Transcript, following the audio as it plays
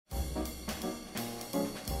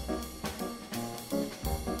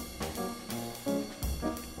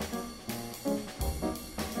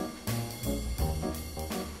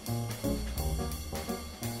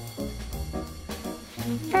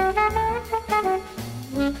Welcome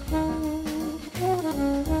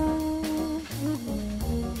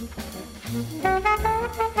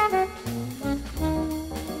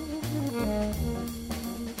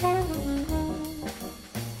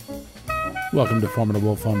to Foreman and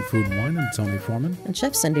Wolf on Food and Wine. I'm Tony Foreman. And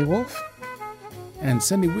Chef Cindy Wolf. And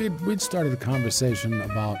Cindy, we'd started a conversation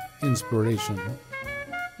about inspiration.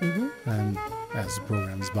 And as the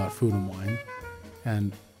program is about food and wine,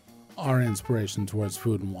 and our inspiration towards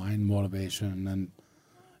food and wine, motivation,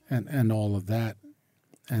 and all of that.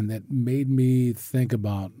 And that made me think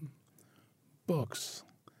about books.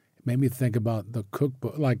 It made me think about the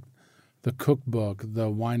cookbook, like the cookbook, the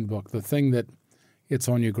wine book, the thing that it's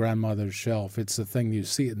on your grandmother's shelf. It's the thing you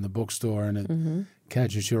see it in the bookstore, and it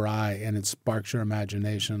catches your eye, and it sparks your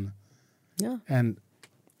imagination. Yeah. And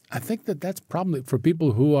I think that's probably for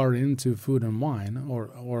people who are into food and wine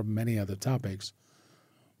or many other topics,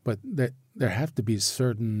 but there have to be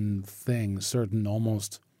certain things, certain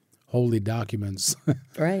almost holy documents.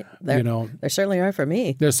 Right. There certainly are for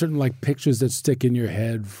me. There's certain like pictures that stick in your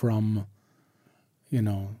head from,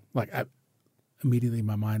 immediately in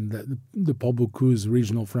my mind, the Paul Bocuse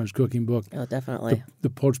regional French cooking book. Oh, definitely. The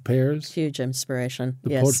poached pears. Huge inspiration.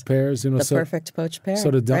 The poached pears. The perfect poached pear.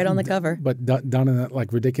 Right on the cover. But done in that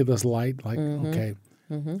like ridiculous light. Like, okay.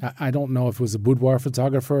 I don't know if it was a boudoir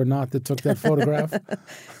photographer or not that took that photograph. But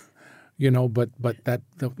that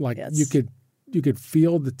yes. You could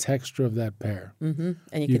feel the texture of that pear. And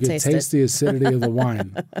you could taste the acidity of the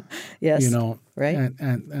wine. Yes. Right.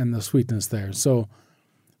 And the sweetness there. So,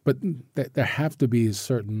 but there have to be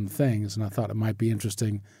certain things, and I thought it might be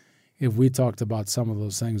interesting if we talked about some of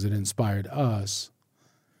those things that inspired us.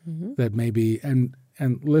 That maybe and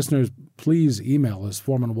listeners, please email us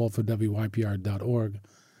foremanwolf@wypr.org.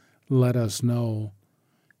 Let us know.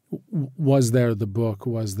 Was there the book?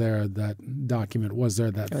 Was there that document? Was there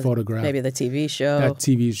that photograph? Maybe the TV show. That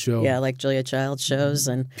TV show. Yeah, like Julia Child shows.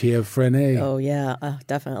 And Pierre Freinet. Oh, yeah,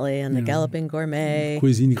 definitely. And The Galloping Gourmet.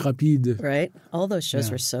 Cuisine Rapide. Right? All those shows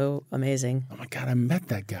were so amazing. Oh, my God, I met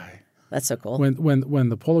that guy. That's so cool. When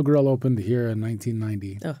the Polo Grill opened here in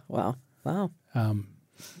 1990. Oh, wow. Wow.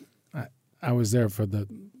 I was there for the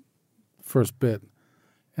first bit.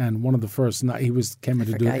 And one of the first night came in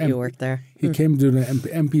to do. You worked there. He came to do an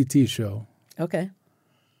MPT show. Okay,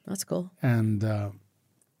 that's cool. And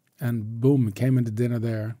boom, came into dinner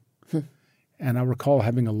there. And I recall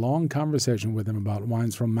having a long conversation with him about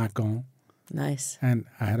wines from Macon. Nice. And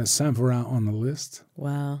I had a Saint-Verin on the list.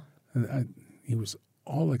 Wow. He was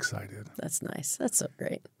all excited. That's nice. That's so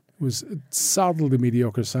great. It was solidly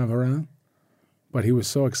mediocre Saint-Verin, but he was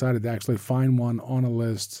so excited to actually find one on a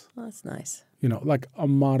list. Well, that's nice. Like a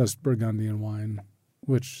modest Burgundian wine,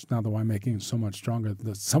 which now the winemaking is so much stronger.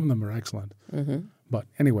 Some of them are excellent. But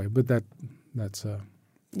anyway, that's...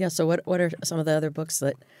 Yeah, so what are some of the other books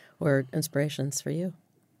that were inspirations for you?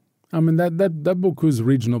 I mean, that Bocuse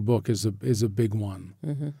regional book is a big one.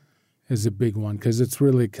 Is a big one because it's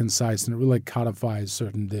really concise and it really codifies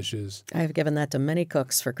certain dishes. I have given that to many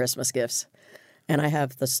cooks for Christmas gifts. And I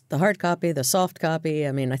have the hard copy, the soft copy.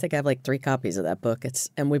 I mean, I think I have like 3 copies of that book.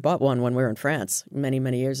 And we bought one when we were in France many,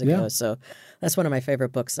 many years ago. Yeah. So that's one of my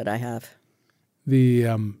favorite books that I have. The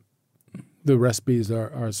recipes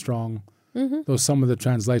are strong. Though some of the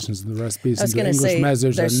translations of the recipes into English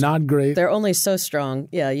measures are not great. They're only so strong.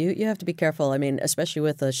 Yeah, you have to be careful. I mean, especially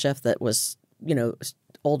with a chef that was,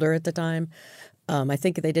 older at the time. I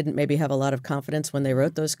think they didn't maybe have a lot of confidence when they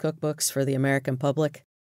wrote those cookbooks for the American public.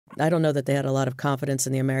 I don't know that they had a lot of confidence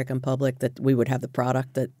in the American public that we would have the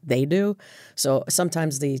product that they do. So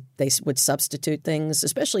sometimes they would substitute things,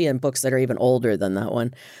 especially in books that are even older than that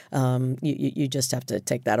one. You just have to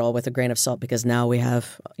take that all with a grain of salt because now we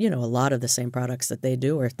have, a lot of the same products that they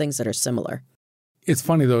do or things that are similar. It's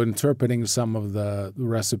funny, though, interpreting some of the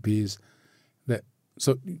recipes that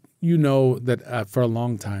that for a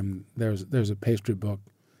long time there's a pastry book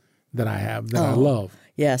that I have that I love.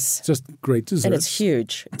 Yes. It's just great desserts. And it's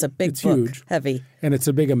huge. It's a big book. Huge. Heavy. And it's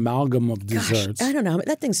a big amalgam of desserts. Gosh, I don't know.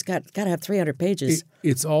 That thing's got to have 300 pages.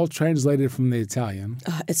 It's all translated from the Italian.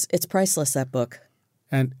 It's priceless, that book.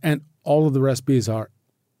 And all of the recipes are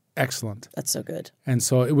excellent. That's so good. And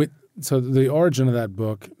so the origin of that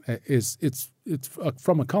book is it's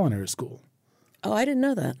from a culinary school. Oh, I didn't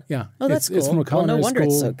know that. Yeah. Oh, that's cool. It's from a culinary no wonder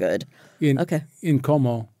school it's so good. In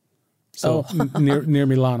Como. So near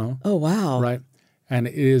Milano. Oh, wow. Right. And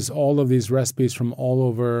it is all of these recipes from all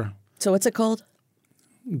over. So what's it called?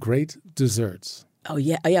 Great Desserts. Oh,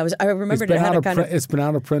 yeah. I remembered it had a kind of... It's been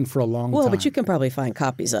out of print for a long time. Well, but you can probably find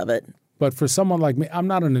copies of it. But for someone like me, I'm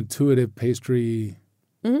not an intuitive pastry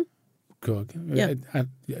cook. Yeah.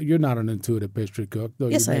 You're not an intuitive pastry cook, though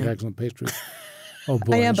Yes, you I make am. excellent pastries. Oh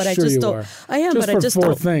boy, I am, but sure I just you don't. are. I am, Just but I for just four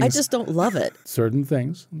don't. things. I just don't love it. Certain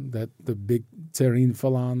things, that the big terrine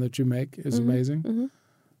flan that you make is Mm-hmm. amazing.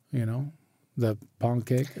 You know, the pound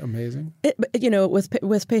cake, amazing. But,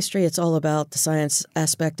 with pastry, it's all about the science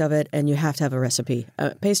aspect of it, and you have to have a recipe.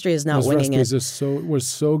 Pastry is not Those winging recipes it. were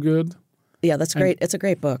so good. Yeah, that's great. It's a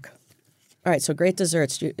great book. All right, so great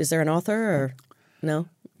desserts. Is there an author or no?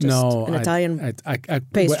 Just No, an Italian I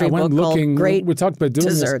pastry went book called looking. Great We talked about doing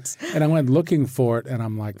Desserts. this, and I went looking for it, and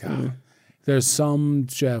I'm like, there's some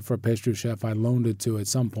chef or pastry chef I loaned it to at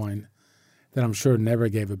some point that I'm sure never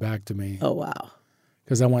gave it back to me. Oh, wow.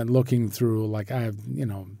 Because I went looking through, like I have,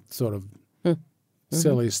 sort of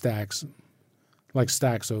silly stacks, like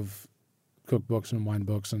stacks of cookbooks and wine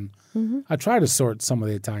books, and I try to sort some of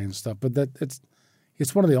the Italian stuff, but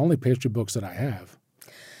it's one of the only pastry books that I have.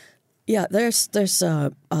 Yeah, there's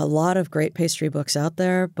a lot of great pastry books out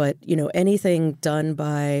there, but anything done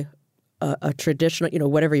by a traditional,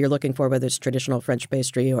 whatever you're looking for, whether it's traditional French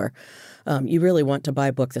pastry or you really want to buy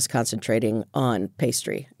a book that's concentrating on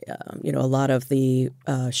pastry. A lot of the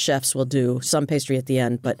chefs will do some pastry at the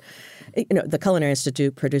end, but the Culinary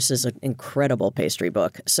Institute produces an incredible pastry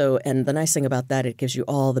book. So, and the nice thing about that, it gives you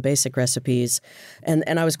all the basic recipes.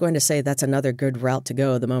 And I was going to say that's another good route to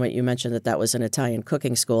go. The moment you mentioned that was an Italian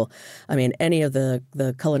cooking school, I mean, any of the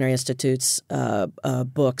Culinary Institute's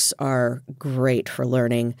books are great for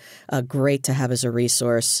learning, great to have as a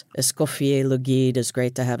resource. Escoffier Le Guide is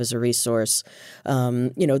great to have as a resource.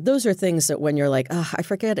 Those are things that when you're like, I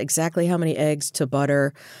forget exactly how many eggs to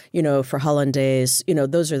butter, for hollandaise,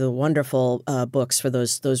 those are the wonderful books for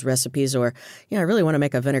those recipes. Or, I really want to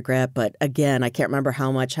make a vinaigrette, but again, I can't remember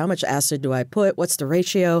how much acid do I put? What's the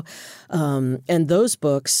ratio? And those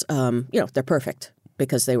books, they're perfect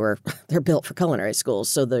because they're built for culinary schools.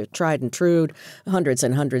 So they're tried and true hundreds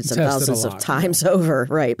and hundreds and thousands of times over,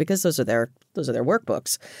 right? Because those are their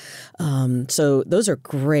workbooks. So those are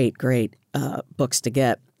great books to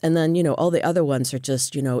get. And then, all the other ones are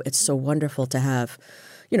just, it's so wonderful to have,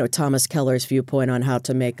 Thomas Keller's viewpoint on how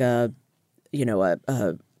to make a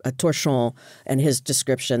torchon, and his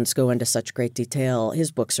descriptions go into such great detail.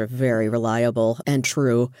 His books are very reliable and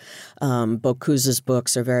true. Bocuse's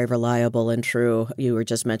books are very reliable and true. You were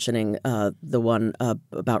just mentioning the one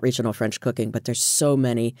about regional French cooking, but there's so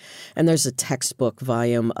many. And there's a textbook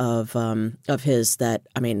volume of his that,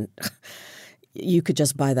 I mean, you could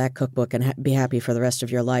just buy that cookbook and be happy for the rest of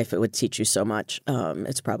your life. It would teach you so much.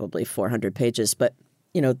 It's probably 400 pages, but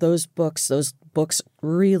those books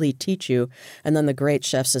really teach you. And then the great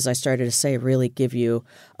chefs, as I started to say, really give you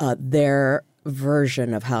their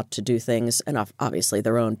version of how to do things. And obviously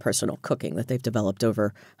their own personal cooking that they've developed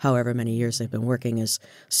over however many years they've been working is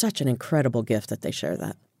such an incredible gift that they share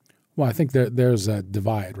that. Well, I think there's a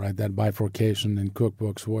divide, right? That bifurcation in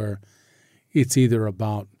cookbooks where it's either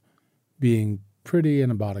about being pretty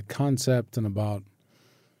and about a concept and about,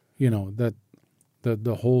 that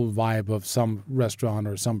the whole vibe of some restaurant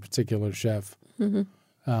or some particular chef,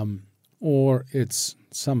 or it's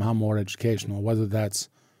somehow more educational, whether that's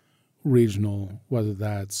regional, whether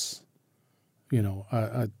that's,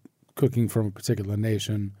 a cooking from a particular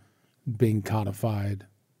nation being codified.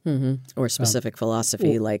 Or specific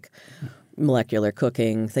philosophy like molecular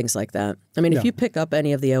cooking, things like that. I mean, if you pick up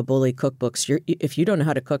any of the Eboli cookbooks, if you don't know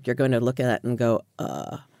how to cook, you're going to look at it and go,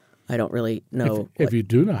 I don't really know. If you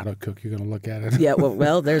do know how to cook, you're going to look at it. Yeah,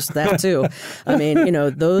 well, there's that too. I mean,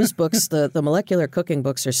 those books, the molecular cooking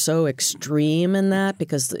books are so extreme in that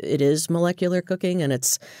because it is molecular cooking and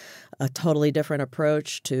it's a totally different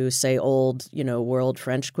approach to, say, old, world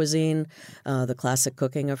French cuisine, the classic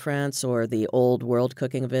cooking of France, or the old world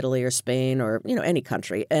cooking of Italy or Spain or, any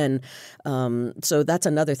country. And so that's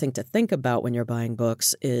another thing to think about when you're buying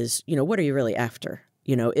books is, what are you really after?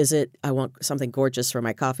 Is it I want something gorgeous for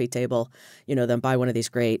my coffee table, then buy one of these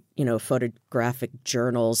great, photographic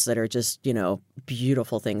journals that are just,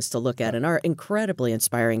 beautiful things to look at and are incredibly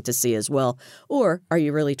inspiring to see as well. Or are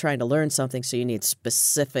you really trying to learn something so you need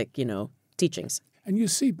specific, teachings? And you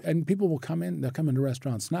see, and people will they'll come into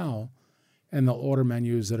restaurants now and they'll order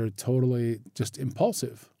menus that are totally just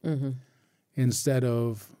impulsive instead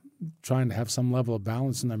of trying to have some level of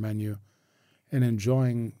balance in their menu and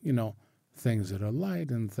enjoying, things that are light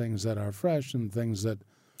and things that are fresh and things that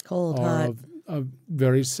cold, are hot,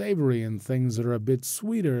 very savory and things that are a bit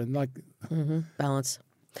sweeter and like balance.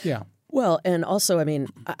 Yeah. Well, and also, I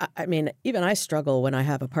mean, even I struggle when I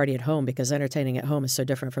have a party at home because entertaining at home is so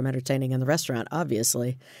different from entertaining in the restaurant,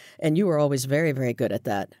 obviously. And you were always very, very good at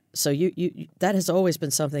that. So you that has always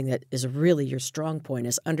been something that is really your strong point,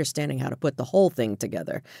 is understanding how to put the whole thing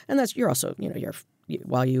together. And you're also,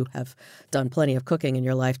 while you have done plenty of cooking in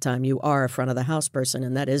your lifetime, you are a front of the house person,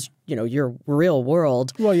 and that is, your real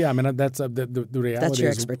world. Well, yeah, I mean, that's the reality. That's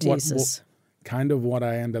your expertise. Kind of what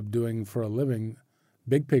I end up doing for a living,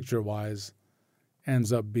 big picture wise,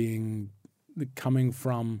 ends up being coming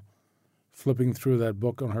from flipping through that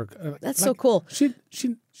book on her. That's so cool. She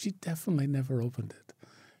definitely never opened it.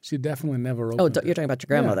 She definitely never opened it. You're talking about your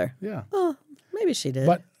grandmother. Yeah. Oh, maybe she did.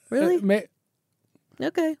 But really?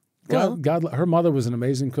 Okay. God, her mother was an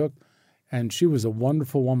amazing cook, and she was a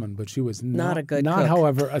wonderful woman, but she was not a good cook. cook.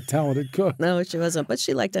 However, a talented cook. No, she wasn't, but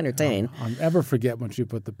she liked to entertain. I'll never forget when she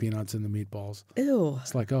put the peanuts in the meatballs. Ew.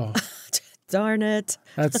 It's like, oh. Darn it.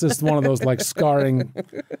 That's just one of those like scarring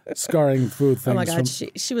food things. Oh my God,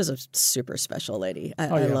 she was a super special lady. I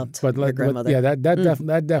loved your grandmother. Yeah,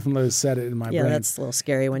 that definitely set it in my brain. Yeah, that's a little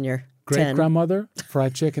scary when you're 10. Great-grandmother,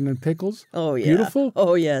 fried chicken and pickles. Oh, yeah. Beautiful.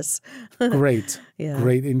 Oh, yes. Great. Yeah.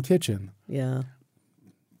 Great in kitchen. Yeah.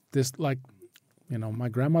 This, my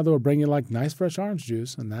grandmother would bring you nice fresh orange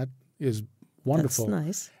juice, and that is wonderful. That's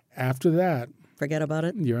nice. After that, forget about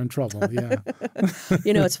it. You're in trouble, yeah.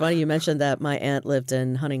 It's funny you mentioned that. My aunt lived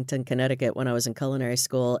in Huntington, Connecticut when I was in culinary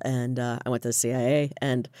school, and I went to the CIA,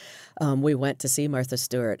 and we went to see Martha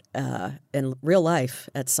Stewart in real life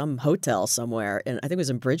at some hotel somewhere, and I think it was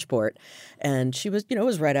in Bridgeport. And she was, it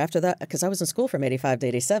was right after that, because I was in school from 85 to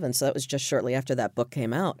 87, so that was just shortly after that book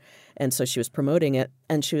came out. And so she was promoting it,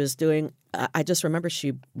 and she was doing, I just remember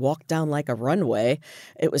she walked down like a runway.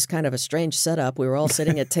 It was kind of a strange setup. We were all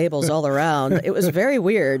sitting at tables all around. It was very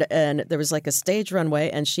weird, and there was like a stage runway,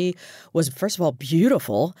 and she was, first of all,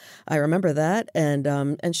 beautiful. I remember that,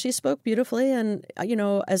 and she spoke beautifully. And,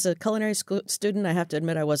 as a culinary student, I have to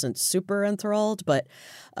admit I wasn't super enthralled, but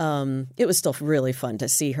it was still really fun to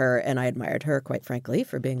see her, and I admired her, quite frankly,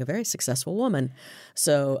 for being a very successful woman.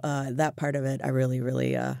 So that part of it I really,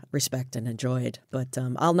 really respect and enjoyed. But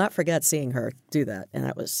I'll not forget seeing her do that, and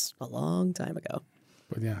that was a long time ago.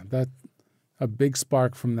 But yeah, a big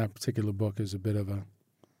spark from that particular book is a bit of a...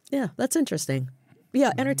 Yeah, that's interesting.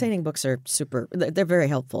 Yeah, entertaining books are super, they're very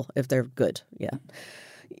helpful if they're good, yeah.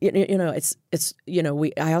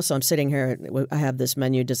 I also am sitting here, I have this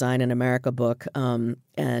Menu Design in America book,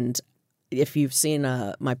 and if you've seen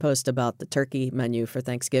my post about the turkey menu for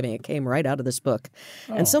Thanksgiving, it came right out of this book.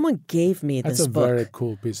 Oh, and someone gave me this book. That's a very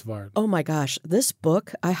cool piece of art. Oh, my gosh. This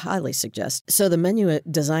book, I highly suggest. So the Menu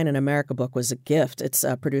Design in America book was a gift. It's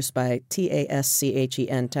produced by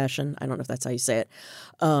Taschen, Taschen. I don't know if that's how you say it.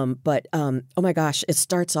 But oh, my gosh, it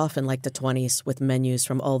starts off in like the 20s with menus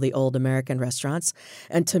from all the old American restaurants.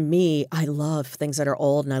 And to me, I love things that are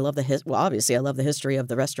old, and I love obviously, I love the history of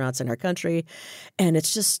the restaurants in our country. And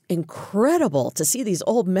it's just incredible to see these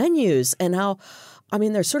old menus and how,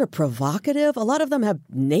 they're sort of provocative. A lot of them have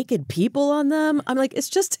naked people on them. I'm like,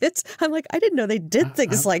 I didn't know they did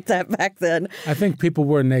things like that back then. I think people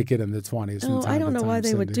were naked in the 20s. Oh, I don't know why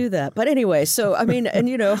they would do that. But anyway, so, and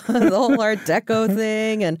the whole Art Deco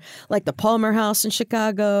thing, and like the Palmer House in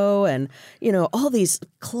Chicago, and, all these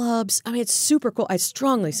clubs. It's super cool. I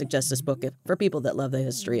strongly suggest this book for people that love the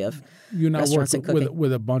history of restaurants and cooking.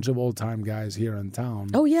 With a bunch of old-time guys here in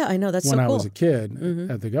town. Oh, yeah, I know. That's so cool. When I was a kid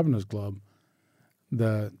at the Governor's Club,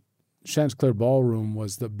 the Chanticleer Ballroom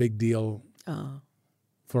was the big deal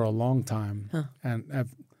for a long time. Huh. And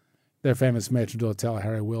their famous maitre d'hotel,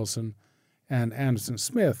 Harry Wilson, and Anderson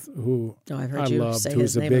Smith, who I've heard you loved, say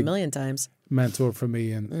his name a million times. Mentor for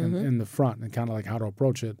me in the front and kind of like how to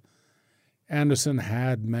approach it. Anderson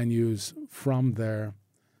had menus from there,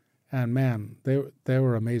 and man, they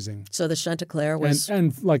were amazing. So the Chanticleer was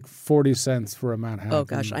and like 40 cents for a Manhattan. Oh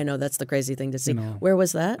gosh, I know, that's the crazy thing to see. Where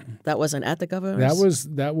was that? That wasn't at the Governor's?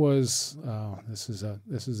 That was this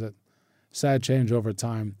is a sad change over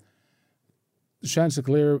time.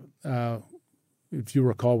 Chanticleer, if you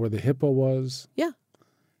recall where the Hippo was. Yeah.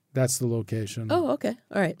 That's the location. Oh, okay.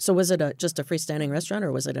 All right. So was it just a freestanding restaurant,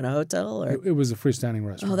 or was it in a hotel? Or? It was a freestanding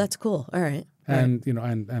restaurant. Oh, that's cool. All right. And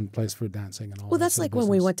and place for dancing and all. Well, that's like when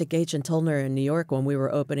we went to Gage and Tollner in New York when we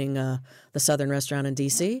were opening the Southern Restaurant in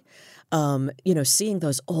D.C. Seeing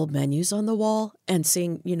those old menus on the wall and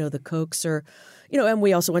seeing the Cokes or, and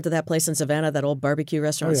we also went to that place in Savannah, that old barbecue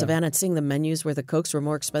restaurant in Savannah, and seeing the menus where the Cokes were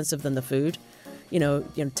more expensive than the food.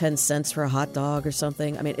 10 cents for a hot dog or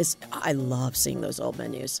something. I love seeing those old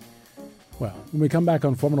menus. Well, when we come back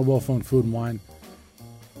on Foreman & Wolf on Food and Wine,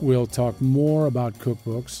 we'll talk more about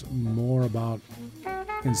cookbooks, more about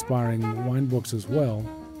inspiring wine books as well.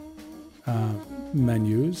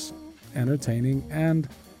 Menus, entertaining, and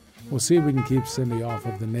we'll see if we can keep Cindy off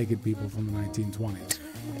of the naked people from the 1920s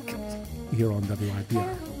here on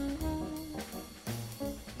WIPR.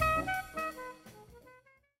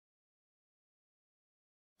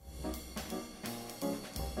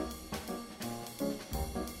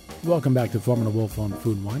 Welcome back to Foreman and Wolf on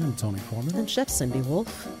Food and Wine. I'm Tony Foreman. And Chef Cindy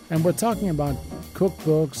Wolf. And we're talking about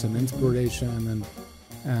cookbooks and inspiration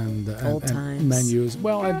and old times. Menus.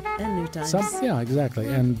 Well, and new times. Yeah, exactly.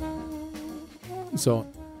 And so,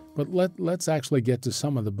 but let's actually get to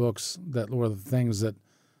some of the books that were the things that,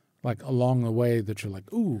 like, along the way that you're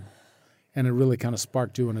like, ooh, and it really kind of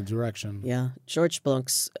sparked you in a direction. Yeah. George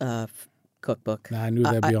Blunk's cookbook. I knew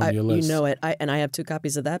that'd be on your list. You know it. I have 2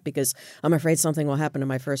 copies of that because I'm afraid something will happen to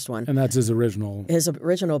my first one. And that's his original. His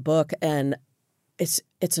original book, and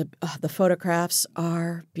the photographs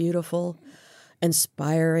are beautiful,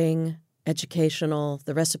 inspiring, educational.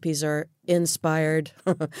 The recipes are inspired.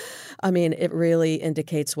 I mean, it really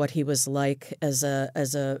indicates what he was like as a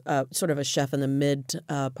sort of a chef in the mid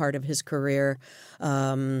part of his career,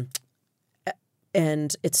 and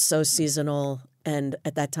it's so seasonal. And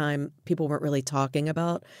at that time, people weren't really talking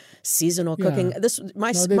about seasonal cooking.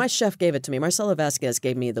 My chef gave it to me. Marcelo Vasquez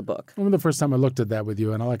gave me the book. I remember the first time I looked at that with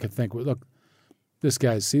you, and all I could think was, look, this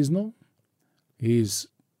guy's seasonal, he's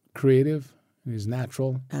creative, he's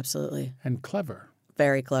natural. Absolutely. And clever.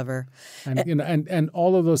 Very clever. And and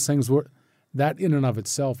all of those things were, that in and of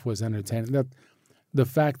itself was entertaining. That the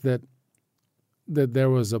fact that there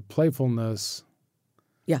was a playfulness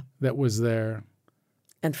that was there.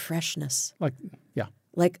 And freshness.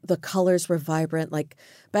 Like the colors were vibrant. Like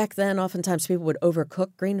back then, oftentimes people would overcook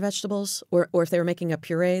green vegetables, or if they were making a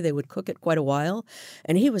puree, they would cook it quite a while.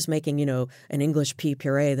 And he was making, an English pea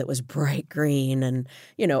puree that was bright green and,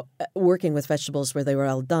 working with vegetables where they were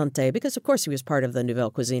al dente, because of course he was part of the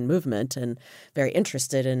Nouvelle Cuisine movement and very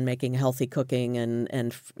interested in making healthy cooking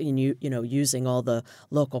and using all the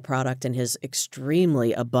local product in his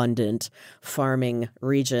extremely abundant farming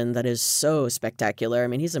region that is so spectacular. I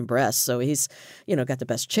mean, he's in Brest, so he's, got the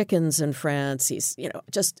best chickens in France. He's,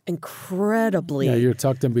 just incredibly... Yeah, you're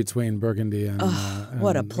tucked in between Burgundy and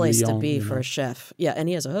what a place Lyon, to be for a chef. Yeah, and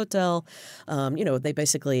he has a hotel. They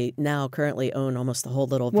basically now currently own almost the whole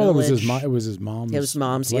little village. Well, it was his mom's. It was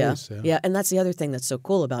mom's, place, yeah. And that's the other thing that's so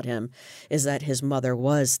cool about him is that his mother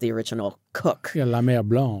was the original cook. Yeah, La Mère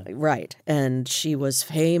Blanc. Right, and she was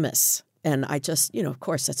famous. And I just, of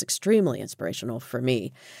course, that's extremely inspirational for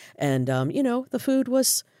me. And, the food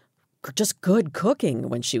was just good cooking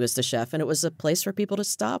when she was the chef. And it was a place for people to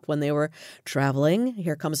stop when they were traveling.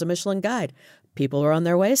 Here comes a Michelin guide. People were on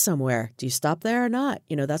their way somewhere. Do you stop there or not?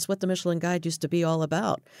 That's what the Michelin guide used to be all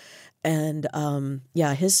about. And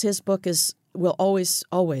his book will always,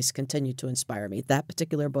 always continue to inspire me, that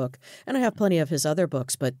particular book. And I have plenty of his other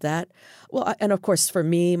books, but and of course for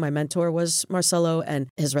me, my mentor was Marcelo, and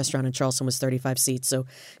his restaurant in Charleston was 35 seats. So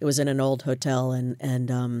it was in an old hotel,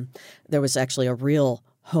 and there was actually a real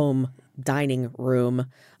home dining room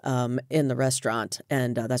in the restaurant,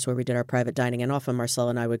 and that's where we did our private dining. And often Marcelo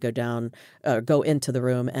and I would go into the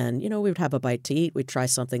room, and we would have a bite to eat. We'd try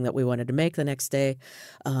something that we wanted to make the next day.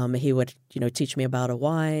 He would teach me about a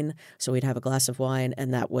wine, so we'd have a glass of wine,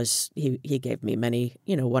 and that was he gave me many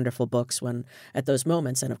wonderful books at those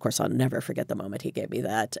moments. And of course I'll never forget the moment he gave me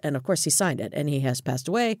that. And of course he signed it, and he has passed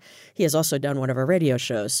away. He has also done one of our radio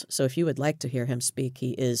shows, so if you would like to hear him speak,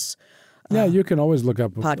 he is. Yeah, you can always look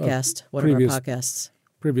up one of our podcasts.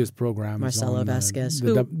 Previous programs. Marcelo Vasquez.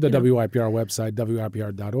 The WIPR website,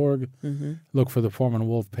 WIPR.org. Mm-hmm. Look for the Foreman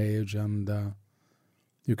Wolf page, and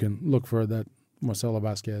you can look for that Marcelo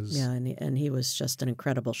Vasquez. Yeah, and he was just an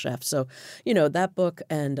incredible chef. So, that book,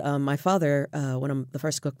 and my father, one of the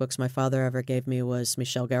first cookbooks my father ever gave me was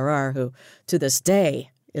Michel Guérard, who to this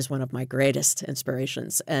day is one of my greatest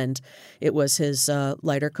inspirations. And it was his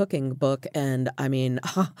lighter cooking book, and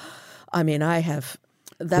I have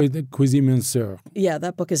that Cuisine Monsieur. Yeah,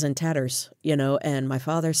 that book is in tatters, and my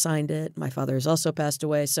father signed it. My father has also passed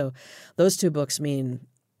away, so those 2 books mean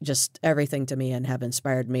just everything to me and have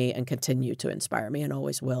inspired me and continue to inspire me and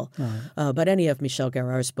always will. Right. But any of Michel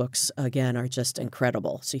Guérard's books, again, are just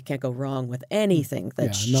incredible. So you can't go wrong with anything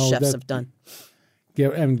that chefs have done.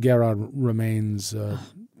 And Guérard remains a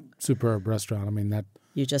superb restaurant. I mean, that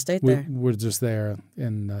you just ate there. We're just there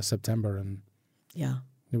in September, and yeah.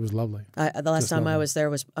 It was lovely. The last Just time I lovely. was there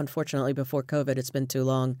was unfortunately before COVID. It's been too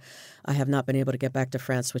long. I have not been able to get back to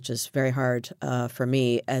France, which is very hard for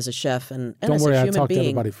me as a chef and Don't as worry, a I human talked to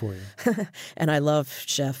being. everybody for you. And I love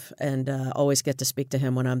Chef and always get to speak to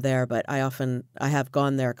him when I'm there. But I have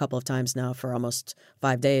gone there a couple of times now for almost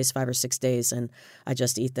 5 days, 5 or 6 days. And I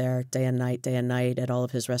just eat there day and night at all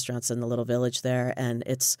of his restaurants in the little village there. And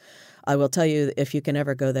I will tell you, if you can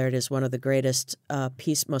ever go there, it is one of the greatest,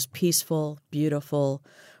 most peaceful, beautiful,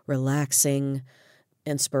 relaxing,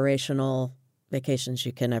 inspirational vacations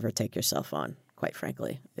you can ever take yourself on, quite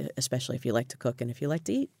frankly, especially if you like to cook and if you like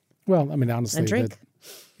to eat Well, I mean, honestly, and drink.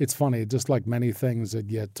 it's funny. Just like many things that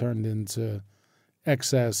get turned into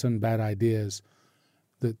excess and bad ideas,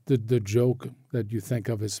 the joke that you think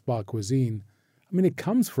of as spa cuisine, I mean, it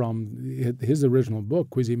comes from his original book,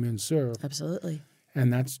 Cuisine Monsieur, Absolutely.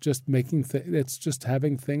 and that's just it's just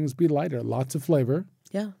having things be lighter, lots of flavor.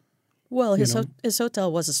 Yeah. Well, his know? his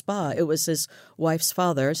hotel was a spa. It was his wife's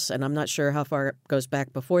father's, and I'm not sure how far it goes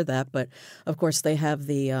back before that, but of course they have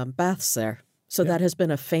the baths there. So that has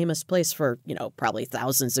been a famous place for, probably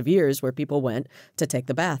thousands of years where people went to take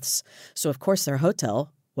the baths. So, of course, their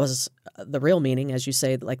hotel was the real meaning, as you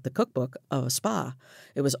say, like the cookbook of a spa.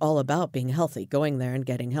 It was all about being healthy, going there and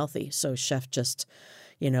getting healthy. So Chef just,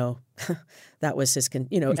 that was his,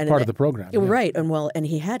 It's part of the program. Yeah. Right. And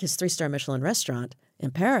he had his 3-star Michelin restaurant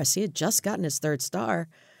in Paris. He had just gotten his 3rd star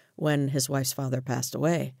when his wife's father passed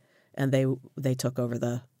away, and they took over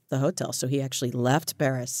the hotel. So he actually left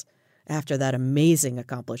Paris after that amazing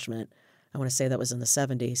accomplishment. I want to say that was in the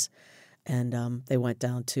 70s. And they went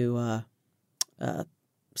down to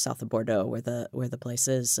south of Bordeaux, where the place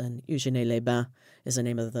is, and Eugénie-les-Bains is the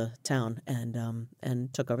name of the town,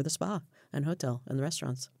 and took over the spa and hotel and the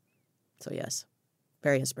restaurants. So yes,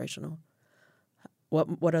 very inspirational.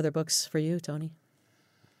 What other books for you, Tony?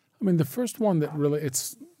 I mean, the first one that really,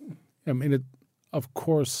 of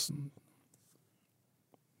course,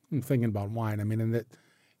 I'm thinking about wine. I mean, and that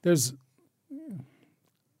there's,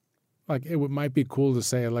 like, might be cool to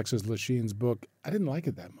say Alexis Lichten's book. I didn't like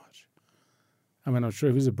it that much. I mean, I'm sure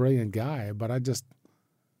he was a brilliant guy, but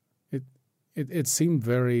it seemed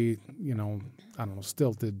very, I don't know,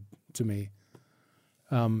 stilted to me.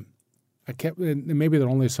 Maybe there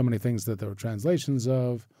are only so many things that there were translations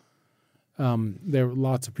of. There were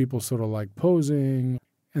lots of people sort of like posing.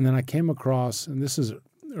 And then I came across, and this is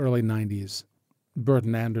early 90s,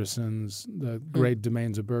 Burton Anderson's The Great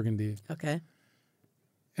Domains of Burgundy. Okay.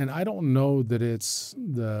 And I don't know that it's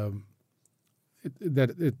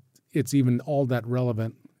even all that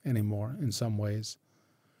relevant anymore in some ways.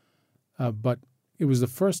 But it was the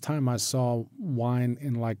first time I saw wine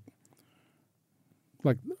in like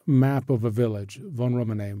map of a village, Von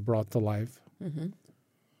Romanet brought to life,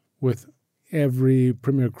 with every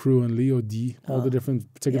Premier Cru and Lieu-dit, all the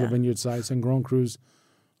different particular vineyard sites and Grand Crus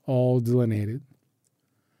all delineated.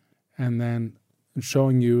 And then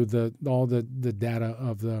showing you all the data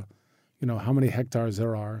of the, how many hectares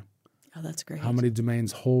there are. Oh, that's great. How many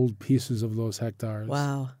domains hold pieces of those hectares.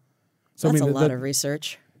 Wow. So, That's a lot of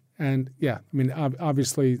research. And yeah, I mean,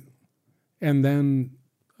 obviously, and then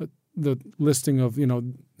the listing of,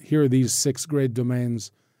 here are these 6 great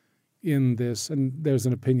domains in this, and there's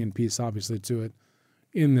an opinion piece, obviously, to it,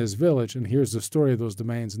 in this village, and here's the story of those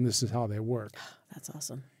domains, and this is how they work. That's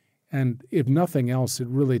awesome. And if nothing else, it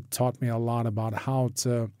really taught me a lot about how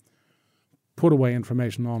to put away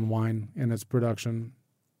information on wine and its production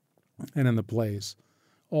and in the place.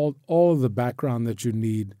 All of the background that you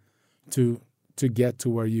need to get to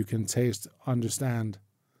where you can taste, understand,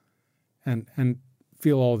 and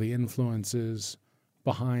feel all the influences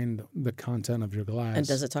behind the content of your glass. And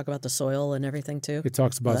does it talk about the soil and everything too? It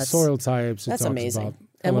talks about soil types. That's it talks amazing. about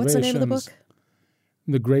And what's the name of the book?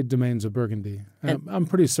 The Great Domains of Burgundy. I'm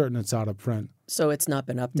pretty certain it's out of print. So it's not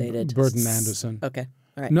been updated. Burton Anderson. Okay.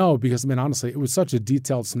 All right. No, because, I mean, honestly, it was such a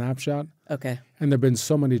detailed snapshot. Okay. And there have been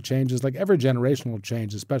so many changes. Like every generation will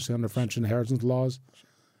change, especially under French inheritance laws,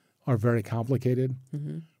 are very complicated.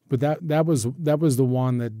 Mm-hmm. But that was the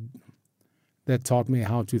one that taught me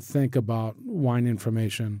how to think about wine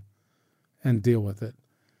information and deal with it.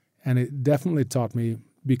 And it definitely taught me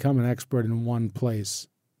become an expert in one place.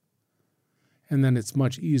 And then it's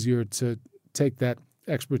much easier to take that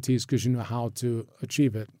expertise because you know how to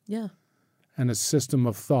achieve it. Yeah. And a system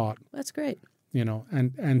of thought. That's great.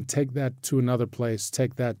 And take that to another place,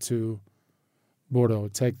 take that to Bordeaux,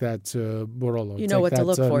 take that to Barolo. You know what to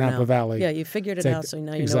look for Napa now. Valley. Yeah, you figured it out, so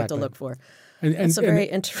now you know what to look for. And it's a very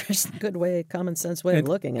interesting, good way, common sense way of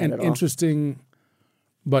looking at it all. Interesting,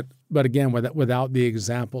 but again, without the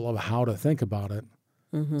example of how to think about it,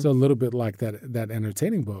 it's a little bit like that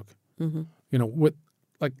entertaining book. Mm-hmm.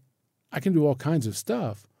 like I can do all kinds of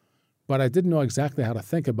stuff, but I didn't know exactly how to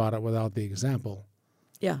think about it without the example.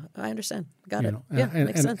 Yeah, I understand. Got it. Know?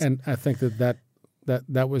 Makes sense. And I think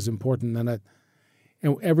that was important. And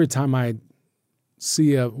every time I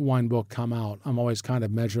see a wine book come out, I'm always kind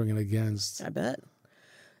of measuring it against. I bet.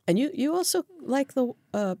 And you also like the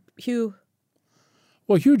Hugh.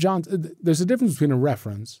 Well, Hugh Johnson. There's a difference between a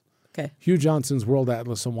reference. Okay. Hugh Johnson's World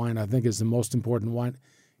Atlas of Wine, I think, is the most important wine.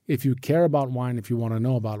 If you care about wine, if you want to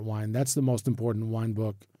know about wine, that's the most important wine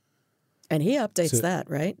book. And he updates that,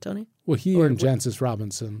 right, Tony? Well, and Jancis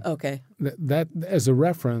Robinson. Okay. That as a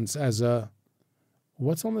reference,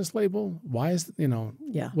 what's on this label? Why is,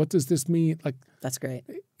 what does this mean? Like, that's great.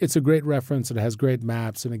 It's a great reference. It has great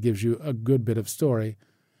maps, and it gives you a good bit of story,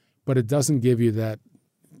 but it doesn't give you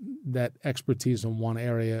that expertise in one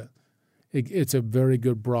area. It's a very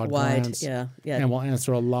good broad glance. Yeah. And will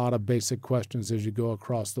answer a lot of basic questions as you go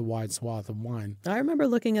across the wide swath of wine. I remember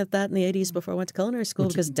looking at that in the 80s before I went to culinary school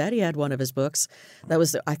because Daddy had one of his books. That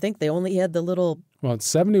was, I think they only had the little... Well,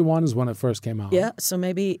 71 is when it first came out. Yeah, so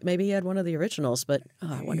maybe he had one of the originals, but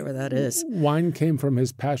I wonder where that is. Wine came from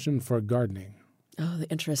his passion for gardening. Oh,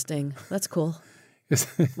 interesting. That's cool.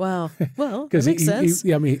 Wow. Well, that makes sense.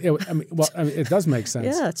 It does make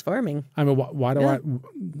sense. Yeah, it's farming. I mean, why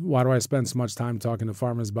do I spend so much time talking to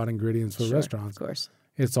farmers about ingredients for restaurants? Of course.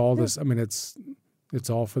 It's all this. I mean, it's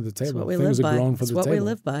all for the table. It's what we Things live are by. grown for It's the what table. we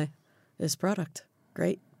live by. Is product.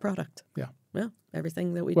 Great product. Yeah. Well,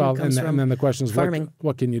 everything that we do comes from and then the question is, farming.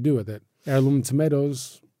 what can you do with it? Heirloom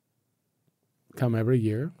tomatoes come every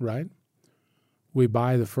year, right? We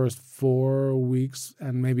buy the first 4 weeks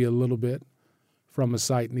and maybe a little bit from a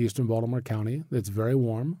site in eastern Baltimore County that's very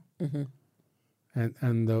warm,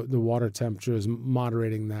 and the water temperature is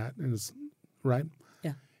moderating that, and it's right.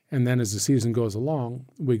 Yeah. And then as the season goes along,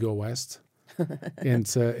 we go west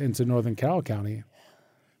into northern Carroll County,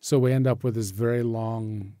 so we end up with this very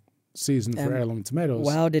long season for heirloom tomatoes.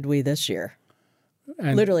 Wow, did we this year?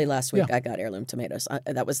 And literally last week, I got heirloom tomatoes.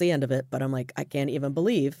 That was the end of it, but I'm like, I can't even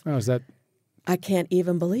believe. Oh, is that? I can't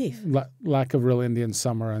even believe. Lack of real Indian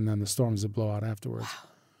summer, and then the storms that blow out afterwards. Wow,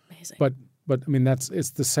 amazing. But I mean,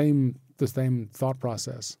 it's the same thought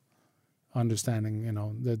process, understanding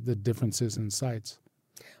the differences in sites.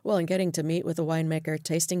 Well, and getting to meet with a winemaker,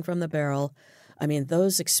 tasting from the barrel, I mean,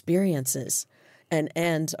 those experiences,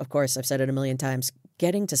 and of course, I've said it a million times,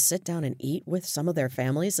 getting to sit down and eat with some of their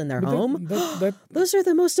families in their home. Those are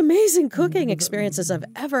the most amazing cooking experiences I've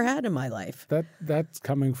ever had in my life. That's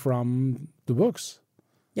coming from the books.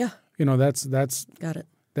 Yeah. That's got it.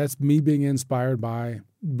 That's me being inspired by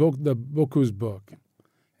the Bocuse book,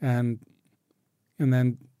 and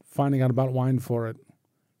then finding out about wine for it,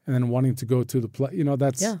 and then wanting to go to the play.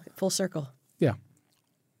 That's full circle. Yeah.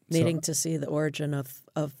 Needing to see the origin of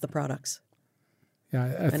the products. Yeah,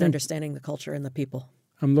 and understanding the culture and the people.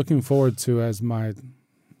 I'm looking forward to as my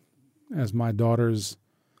daughters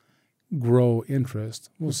grow interest.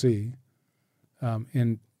 We'll see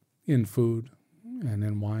in food and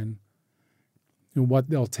in wine, and what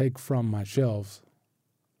they'll take from my shelves.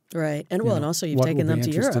 Right, and and also you've taken them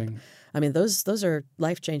to Europe. I mean, those are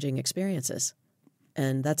life-changing experiences,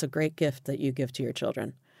 and that's a great gift that you give to your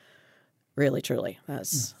children. Really, truly,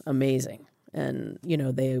 that's amazing. And,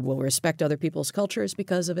 they will respect other people's cultures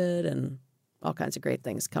because of it, and all kinds of great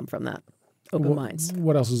things come from that. Open minds.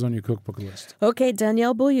 What else is on your cookbook list? Okay,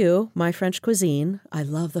 Danielle Beaulieu, My French Cuisine. I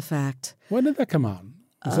love the fact. When did that come out?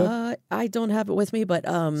 I don't have it with me, but...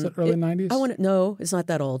 is it early 90s? No, it's not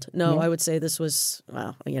that old. No, I would say this was,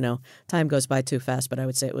 time goes by too fast, but I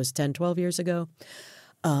would say it was 10, 12 years ago.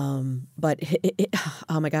 But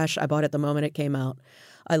oh my gosh, I bought it the moment it came out.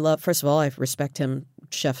 First of all, I respect him,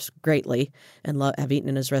 chefs, greatly, and have eaten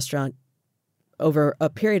in his restaurant over a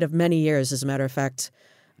period of many years. As a matter of fact,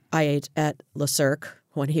 I ate at Le Cirque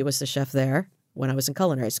when he was the chef there, when I was in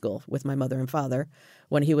culinary school with my mother and father,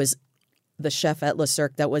 when he was the chef at Le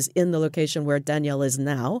Cirque that was in the location where Danielle is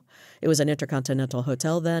now. It was an Intercontinental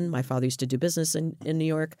Hotel then. My father used to do business in New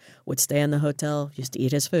York, would stay in the hotel, used to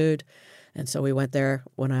eat his food. And so we went there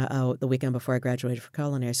the weekend before I graduated from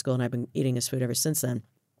culinary school, and I've been eating his food ever since then.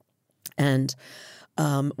 And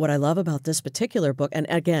what I love about this particular book, and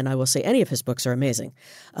again, I will say any of his books are amazing,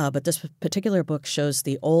 but this particular book shows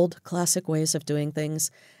the old classic ways of doing things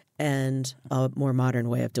and a more modern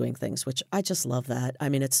way of doing things, which I just love that. I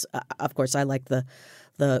mean, it's of course I like the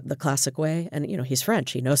classic way, and he's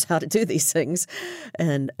French, he knows how to do these things,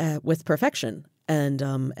 and with perfection. And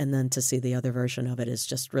then to see the other version of it is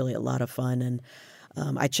just really a lot of fun, and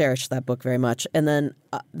I cherish that book very much. And then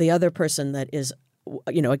the other person that is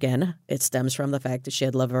again, it stems from the fact that she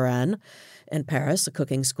had La Varenne in Paris, a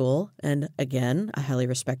cooking school. And again, I highly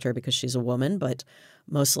respect her because she's a woman, but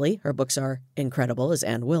mostly her books are incredible, is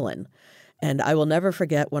Anne Willan. And I will never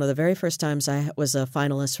forget one of the very first times I was a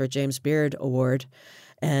finalist for James Beard Award.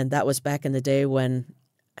 And that was back in the day when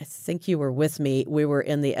I think you were with me. We were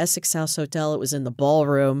in the Essex House Hotel. It was in the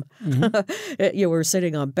ballroom. Mm-hmm. You were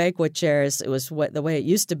sitting on banquet chairs. It was the way it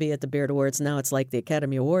used to be at the Beard Awards. Now it's like the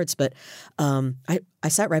Academy Awards. But I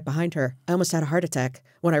sat right behind her. I almost had a heart attack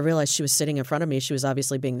when I realized she was sitting in front of me. She was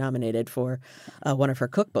obviously being nominated for one of her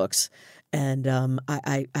cookbooks. And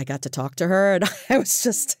I got to talk to her, and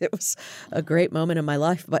it was a great moment in my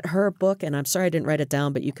life. But her book, and I'm sorry I didn't write it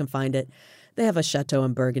down, but you can find it. They have a chateau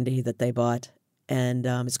in Burgundy that they bought, and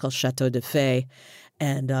it's called Chateau de Fay.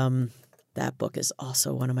 And that book is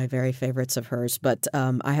also one of my very favorites of hers. But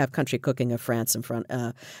I have Country Cooking of France in front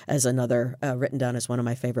as another written down as one of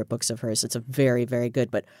my favorite books of hers. It's a very, very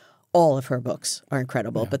good, but all of her books are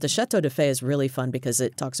incredible. Yeah. But the Chateau de Fay is really fun because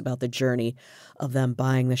it talks about the journey of them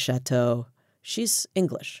buying the chateau. She's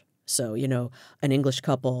English. So, an English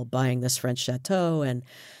couple buying this French chateau and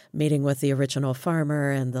meeting with the original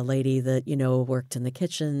farmer and the lady that, worked in the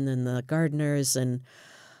kitchen and the gardeners and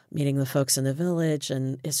meeting the folks in the village.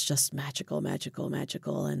 And it's just magical, magical,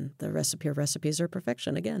 magical. And the recipes are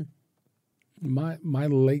perfection again. My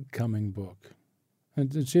late coming book.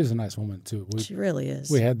 And she's a nice woman, too. She really is.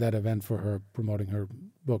 We had that event for her, promoting her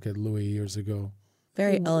book at Louis years ago.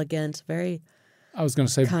 Very elegant, very I was going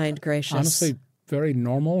to say kind, gracious. Honestly, very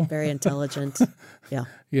normal. Very intelligent. Yeah.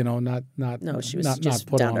 No, she was not just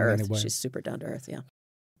put down on to earth. anyway. She's super down to earth, yeah.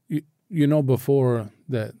 Before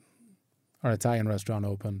our Italian restaurant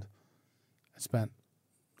opened, I spent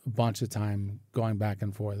a bunch of time going back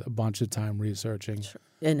and forth, a bunch of time researching. Sure.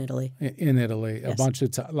 In Italy. In Italy. Yes. A bunch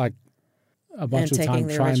of time, a bunch and of time taking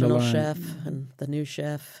the trying to original learn chef and the new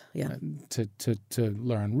chef, yeah, to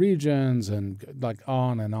learn regions and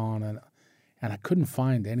on, and I couldn't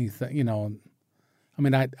find anything. I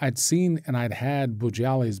mean, I'd seen and I'd had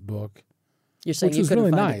Bugiali's book, which was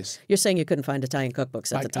really nice. You're saying you couldn't find Italian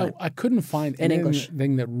cookbooks at the time. I couldn't find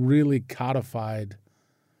anything that really codified,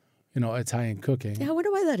 Italian cooking. Yeah, I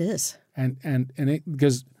wonder why that is. And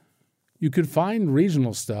because you could find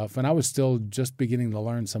regional stuff, and I was still just beginning to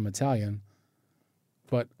learn some Italian.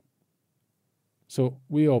 But so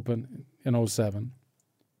we opened in 2007.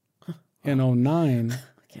 In 2009, I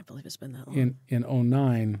can't believe it's been that long. In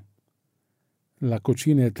 2009, La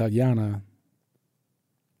Cucina Italiana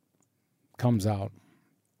comes out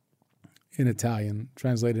in Italian,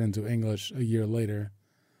 translated into English a year later.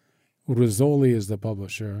 Rizzoli is the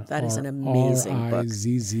publisher. That is an amazing book.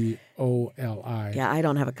 Rizzoli. Yeah, I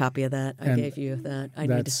don't have a copy of that. I gave you that.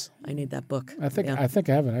 I need that book. I think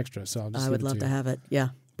I have an extra, so I'll just I would love to have it. Yeah.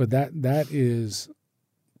 But that is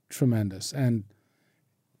tremendous, and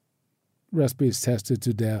recipes tested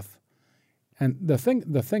to death. And the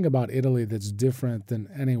thing about Italy that's different than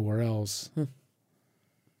anywhere else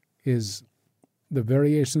is the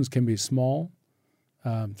variations can be small.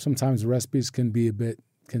 Sometimes recipes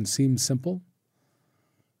can seem simple.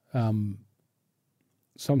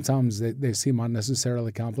 Sometimes they seem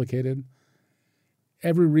unnecessarily complicated.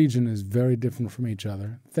 Every region is very different from each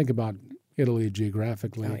other. Think about Italy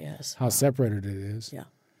geographically, how separated it is,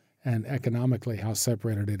 and economically how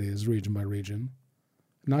separated it is region by region.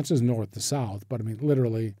 Not just north to south, but I mean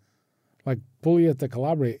literally, like Puglia to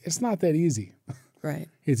Calabria, it's not that easy. Right.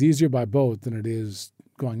 It's easier by boat than it is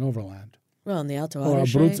going overland. Well, in the Alto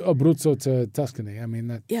Adige. Or Abruzzo to Tuscany. I mean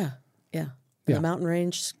that. Yeah. The mountain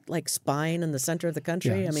range, like spine in the center of the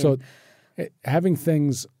country. Yeah. I mean, so having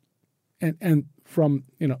things, and from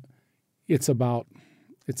it's about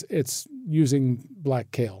it's using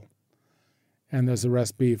black kale, and there's a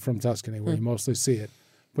recipe from Tuscany where you mostly see it,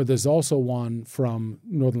 but there's also one from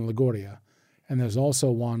Northern Liguria, and there's also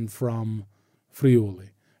one from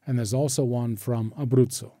Friuli, and there's also one from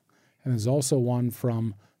Abruzzo, and there's also one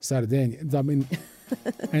from Sardinia. I mean,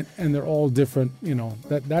 and they're all different.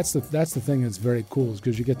 That's the thing that's very cool, is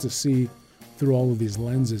because you get to see through all of these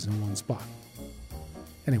lenses in one spot.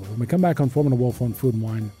 Anyway, when we come back on Foreman and Wolf on Food and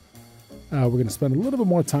Wine, we're going to spend a little bit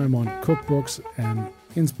more time on cookbooks and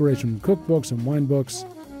inspiration from cookbooks and wine books,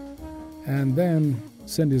 and then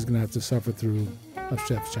Cindy's going to have to suffer through a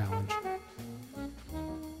chef's challenge.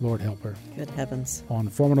 Lord help her. Good heavens. On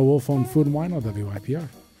Foreman and Wolf on Food and Wine on WIPR.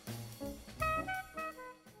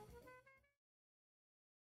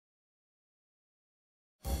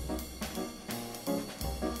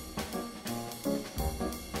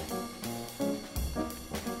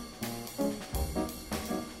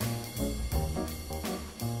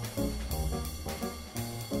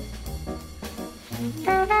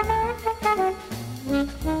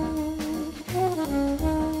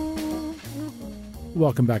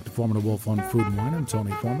 Welcome back to Foreman and Wolf on Food and Wine. I'm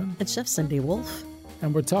Tony Foreman. It's Chef Cindy Wolf.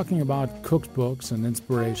 And we're talking about cookbooks and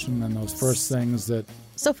inspiration and those first things that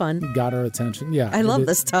So fun. got our attention. Yeah, I love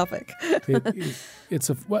this topic. It's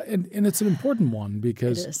and it's an important one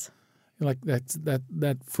because It is. like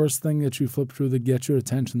that first thing that you flip through that gets your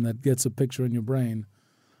attention, that gets a picture in your brain.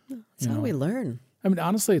 It's how we learn. I mean,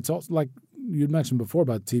 honestly, it's also like you'd mentioned before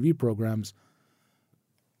about TV programs.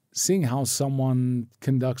 Seeing how someone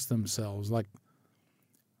conducts themselves, like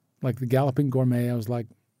the Galloping Gourmet, I was like,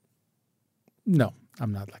 no,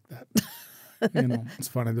 I'm not like that. It's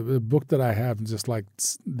funny. The book that I have, just like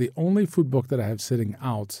the only food book that I have sitting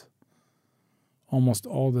out almost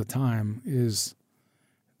all the time is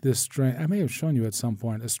this strange, I may have shown you at some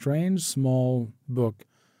point, a strange small book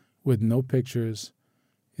with no pictures.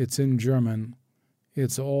 It's in German.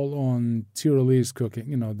 It's all on Tyrolese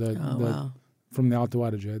cooking, Wow. from the Alto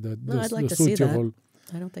Adige. I'd like the to see that. Südtirol.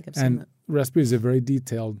 I don't think I've seen And that. recipes are very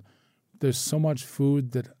detailed. There's so much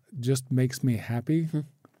food that just makes me happy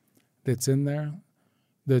that's in there.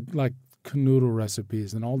 That like canoodle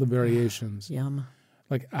recipes and all the variations. Yum.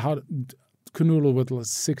 Like how canoodle with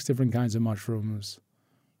 6 different kinds of mushrooms,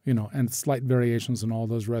 and slight variations in all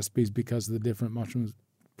those recipes because of the different mushroom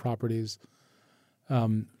properties.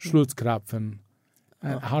 Schlutzkrapfen,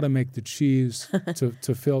 and how to make the cheese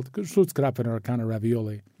to fill. Schlutzkrapfen are kind of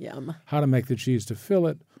ravioli. Yum. How to make the cheese to fill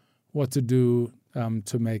it, what to do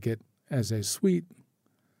to make it as a sweet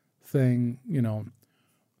thing,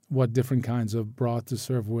 what different kinds of broth to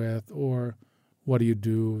serve with, or what do you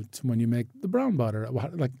do when you make the brown butter?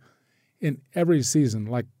 Like in every season,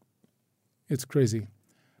 like it's crazy.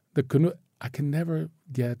 I can never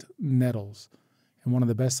get nettles. And one of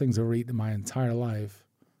the best things I've eaten in my entire life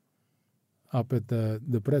up at the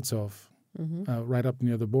Pretzhof, right up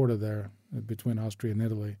near the border there between Austria and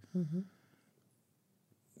Italy,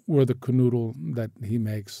 were the canoodle that he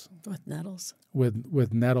makes With nettles.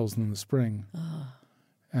 with nettles in the spring.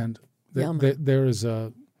 And Yum. there is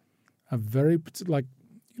a very, like,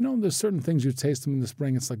 there's certain things you taste them in the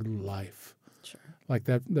spring, it's like life. Sure. Like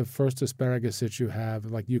the first asparagus that you have,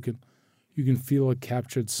 like you can feel a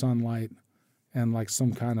captured sunlight and like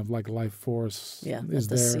some kind of like life force is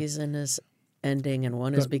the there. season is ending and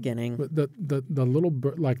one is beginning. But the little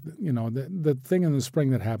bird, like, the thing in the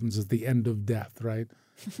spring that happens is the end of death, right?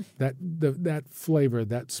 that flavor,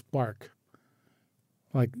 that spark,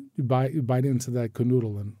 like you bite into that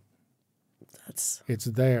canoodle and it's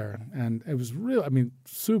there. And it was real,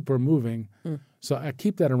 super moving. So I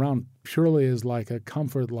keep that around purely as like a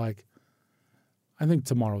comfort, like I think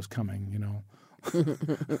tomorrow's coming, and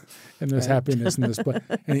there's happiness in this place.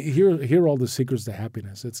 And here are all the secrets to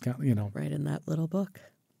happiness. It's kind of, Right in that little book.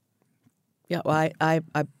 Yeah, well, I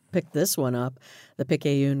picked this one up, the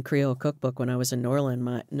Picayune Creole Cookbook, when I was in New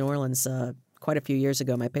Orleans quite a few years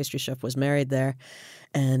ago. My pastry chef was married there,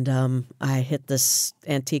 and I hit this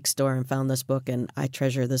antique store and found this book, and I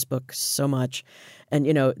treasure this book so much. And,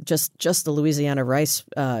 just the Louisiana rice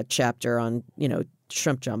chapter on,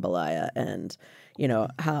 shrimp jambalaya and,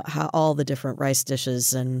 how all the different rice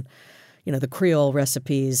dishes and, the Creole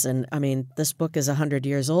recipes. And, this book is 100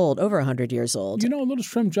 years old, over 100 years old. a little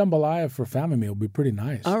shrimp jambalaya for family meal would be pretty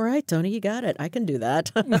nice. All right, Tony, you got it. I can do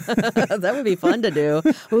that. That would be fun to do.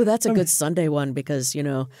 Oh, that's a good Sunday one because,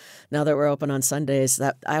 now that we're open on Sundays,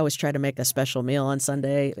 that I always try to make a special meal on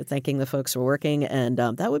Sunday, thanking the folks for working, and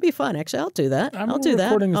that would be fun. Actually, I'll do that. I'll do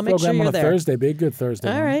that. I'll make sure you're on a there. Thursday. Be a good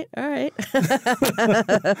Thursday. All right.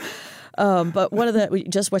 But one of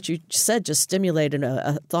just what you said just stimulated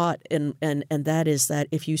a thought, and that is that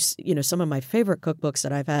if you some of my favorite cookbooks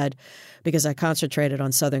that I've had, because I concentrated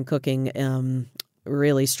on Southern cooking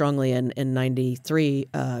really strongly in 93,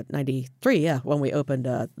 when we opened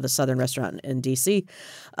the Southern restaurant in D.C.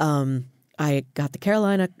 I got the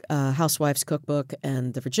Carolina Housewives Cookbook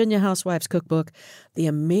and the Virginia Housewives Cookbook. The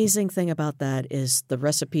amazing thing about that is the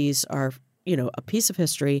recipes are, a piece of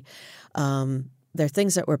history. They're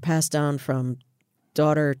things that were passed down from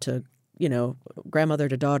daughter to, grandmother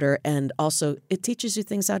to daughter. And also it teaches you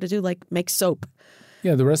things how to do, like make soap.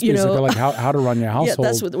 Yeah, the recipes are like how to run your household.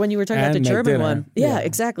 Yeah, that's when you were talking about the German dinner. one. Yeah,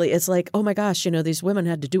 exactly. It's like, oh my gosh, these women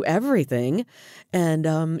had to do everything. And,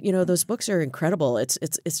 those books are incredible.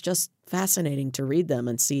 It's just fascinating to read them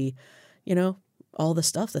and see, all the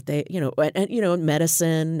stuff that they, and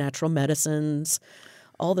medicine, natural medicines,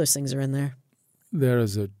 all those things are in there. There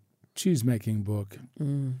is a cheese-making book.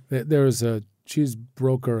 There is a cheese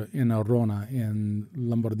broker in Arona in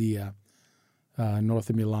Lombardia, north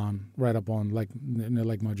of Milan, right up on near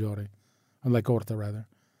Lake Maggiore, or Lake Orta rather.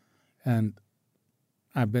 And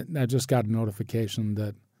I just got a notification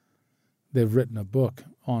that they've written a book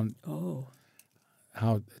on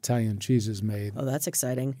how Italian cheese is made. Oh, that's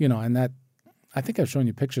exciting. And that, I think I've shown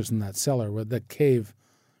you pictures in that cellar with that cave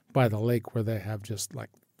by the lake where they have just like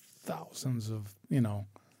thousands of,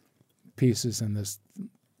 pieces in this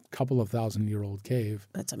couple of 1,000-year-old cave.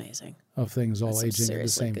 That's amazing. Of things all That's aging at the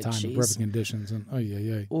same time in perfect conditions. And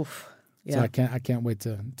Oof. Yeah. So I can't wait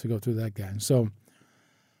to go through that guy. So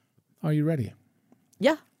are you ready?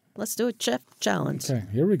 Yeah. Let's do a chef challenge. Okay,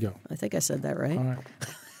 here we go. I think I said that right. All right.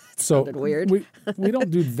 Sounded weird. we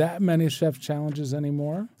don't do that many chef challenges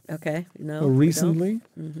anymore. Okay. No. Recently.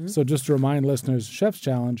 Mm-hmm. So just to remind listeners, Chef's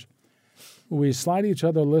Challenge, we slide each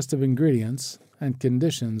other a list of ingredients and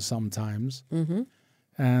conditions sometimes. Mm-hmm.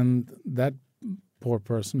 And that poor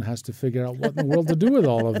person has to figure out what in the world to do with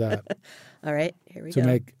all of that. All right. Here we go. To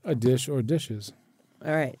make a dish or dishes.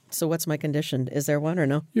 All right. So what's my condition? Is there one or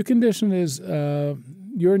no? Your condition is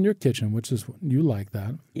you're in your kitchen, which is you like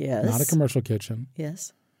that. Yes. Not a commercial kitchen.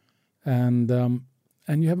 Yes. And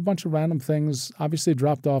you have a bunch of random things, obviously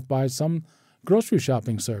dropped off by some grocery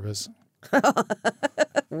shopping service.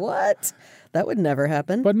 What? That would never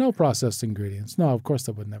happen. But no processed ingredients. No, of course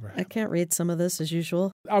that would never happen. I can't read some of this as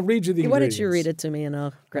usual. I'll read you the Why ingredients. don't you read it to me and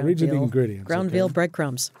I'll read you the ingredients. Ground okay? veal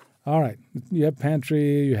breadcrumbs. All right. You have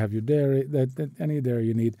pantry, you have your dairy, any dairy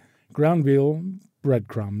you need. Ground veal,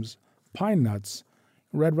 breadcrumbs, pine nuts,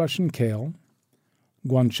 red Russian kale,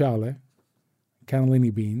 guanciale,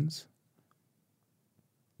 cannellini beans,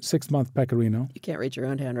 6-month pecorino. You can't read your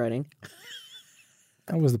own handwriting.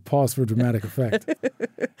 That was the pause for dramatic effect.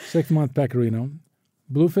 6-month pecorino,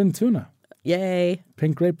 bluefin tuna, Yay.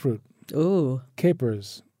 pink grapefruit, Ooh.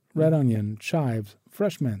 capers, red onion, chives,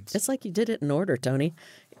 fresh mints. It's like you did it in order, Tony.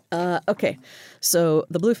 Okay, so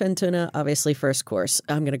the bluefin tuna, obviously first course.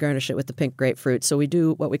 I'm going to garnish it with the pink grapefruit. So we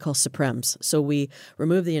do what we call supremes. So we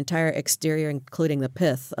remove the entire exterior, including the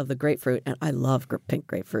pith of the grapefruit. And I love pink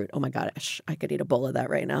grapefruit. Oh my gosh, I could eat a bowl of that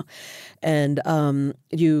right now. And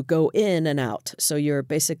you go in and out. So you're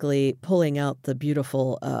basically pulling out the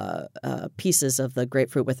beautiful pieces of the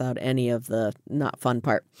grapefruit without any of the not fun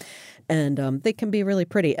part. And they can be really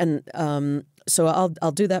pretty. And so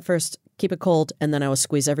I'll do that first. Keep it cold, and then I will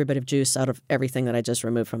squeeze every bit of juice out of everything that I just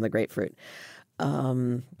removed from the grapefruit,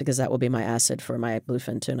 because that will be my acid for my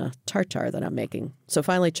bluefin tuna tartare that I'm making. So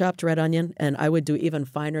finely chopped red onion, and I would do even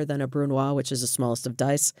finer than a brunoise, which is the smallest of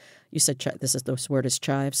dice. You said this word is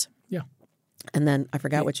chives? Yeah. And then I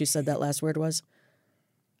forgot what you said that last word was?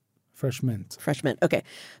 Fresh mint. Fresh mint. Okay.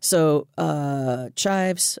 So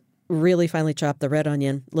chives, really finely chopped, the red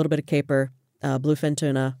onion, a little bit of caper, bluefin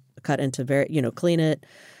tuna, cut into clean it,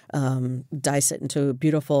 dice it into a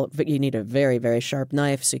beautiful, you need a very, very sharp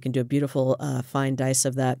knife, so you can do a beautiful fine dice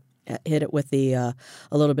of that. Hit it with a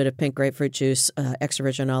little bit of pink grapefruit juice, extra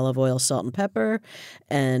virgin olive oil, salt and pepper,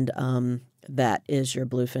 and that is your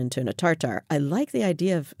bluefin tuna tartare. I like the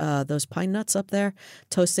idea of those pine nuts up there,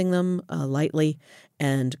 toasting them lightly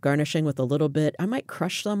and garnishing with a little bit. I might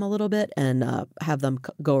crush them a little bit and have them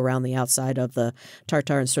go around the outside of the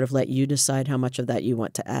tartare and sort of let you decide how much of that you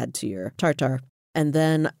want to add to your tartare. And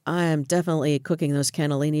then I'm definitely cooking those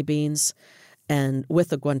cannellini beans and with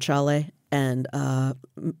the guanciale. And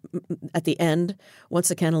at the end, once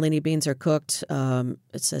the cannellini beans are cooked,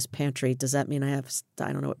 it says pantry. Does that mean I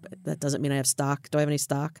don't know. That doesn't mean I have stock. Do I have any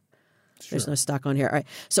stock? Sure. There's no stock on here. All right.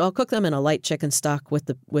 So I'll cook them in a light chicken stock with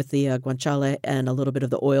the guanciale and a little bit of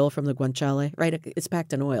the oil from the guanciale. Right? It's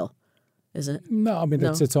packed in oil, isn't it? No, I mean,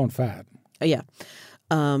 it's its own fat. Yeah.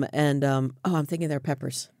 I'm thinking they're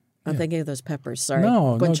peppers. I'm thinking of those peppers. Sorry.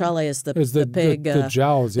 No, guanciale is the pig. The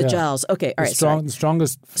jowls, The jowls. Okay, all right. The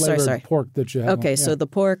strongest flavored pork that you have. Okay, so the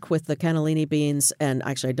pork with the cannellini beans, and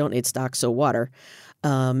actually I don't need stock, so water.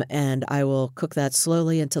 And I will cook that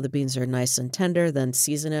slowly until the beans are nice and tender, then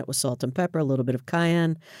season it with salt and pepper, a little bit of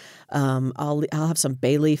cayenne. I'll have some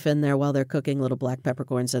bay leaf in there while they're cooking, little black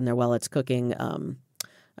peppercorns in there while it's cooking.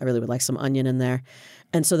 I really would like some onion in there.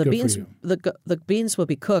 And so the beans will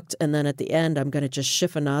be cooked, and then at the end I'm going to just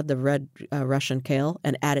chiffonade the red Russian kale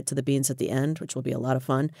and add it to the beans at the end, which will be a lot of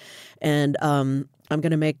fun. And I'm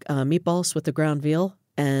going to make meatballs with the ground veal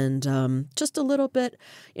and just a little bit.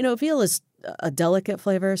 Veal is a delicate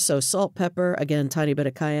flavor, so salt, pepper, again, tiny bit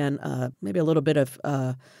of cayenne, maybe a little bit of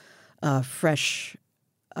fresh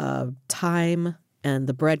thyme and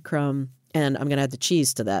the breadcrumb. And I'm going to add the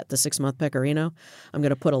cheese to that, the 6-month pecorino. I'm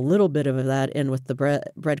going to put a little bit of that in with the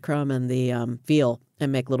breadcrumb and the veal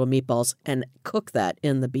and make little meatballs and cook that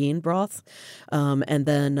in the bean broth. And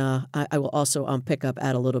then I will also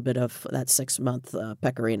add a little bit of that 6-month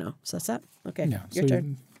pecorino. So that's that. Okay, yeah, your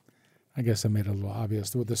turn. I guess I made it a little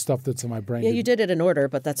obvious with the stuff that's in my brain. Yeah, you did it in order,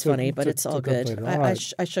 but that's funny. But took- it's all took up good. later. All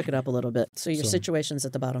right. I shook it up a little bit. So your situation's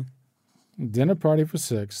at the bottom. Dinner party for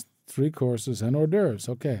 6, 3 courses, and hors d'oeuvres.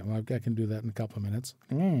 Okay, well, I can do that in a couple of minutes.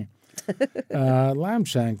 Lamb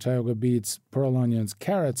shank, Tioga beets, pearl onions,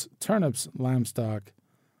 carrots, turnips, lamb stock,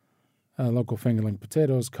 local fingerling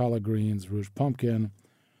potatoes, collard greens, rouge pumpkin,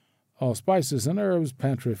 all spices and herbs,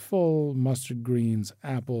 pantry full, mustard greens,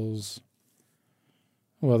 apples.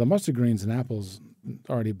 Well, the mustard greens and apples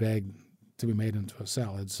already bagged to be made into a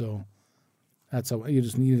salad, so that's you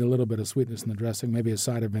just need a little bit of sweetness in the dressing, maybe a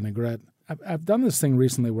side of vinaigrette. I've done this thing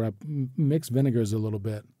recently where I mix vinegars a little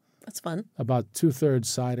bit, That's fun. about 2/3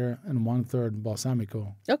 cider and 1/3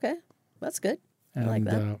 balsamico. Okay, that's good. I like And,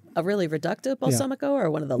 that. A really reductive balsamico or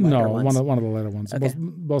one of the lighter No, ones? one of the lighter ones. Okay.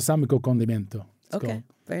 Balsamico condimento. It's Okay, called.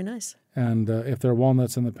 very nice. And if there are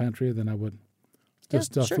walnuts in the pantry, then I would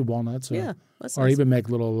just stuff sure. the walnuts. Or, Yeah, that's or nice. even make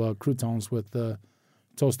little croutons with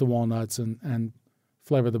toasted walnuts and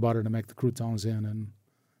flavor the butter to make the croutons in.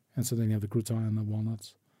 And so then you have the crouton and the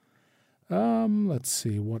walnuts. Let's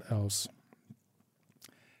see, what else?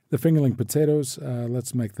 The fingerling potatoes,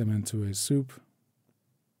 let's make them into a soup.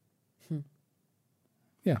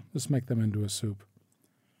 Yeah, let's make them into a soup.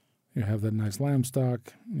 You have that nice lamb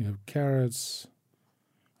stock. You have carrots,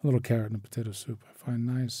 a little carrot in a potato soup. I find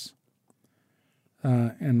nice,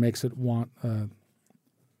 and makes it want.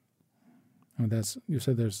 That's you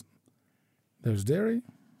said there's dairy.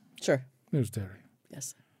 Sure. There's dairy.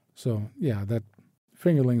 Yes. So yeah, that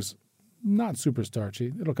fingerling's not super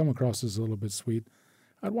starchy. It'll come across as a little bit sweet.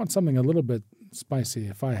 I'd want something a little bit spicy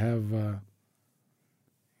if I have a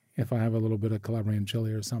little bit of Calabrian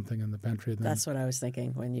chili or something in the pantry. Then That's what I was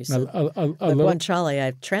thinking when you said a the little, guanciale.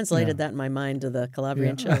 I translated that in my mind to the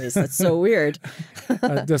Calabrian chilies. That's so weird.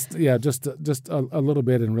 just a little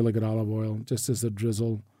bit in really good olive oil, just as a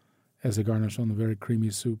drizzle, as a garnish on the very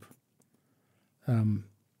creamy soup,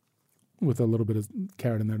 with a little bit of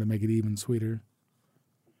carrot in there to make it even sweeter,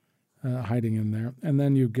 hiding in there. And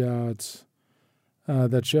then you've got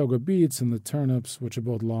that Tioga beets and the turnips, which are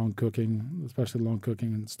both long cooking, especially long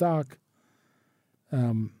cooking in stock.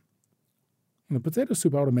 And the potato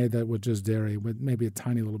soup, I would have made that with just dairy, with maybe a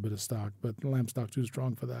tiny little bit of stock, but the lamb stock too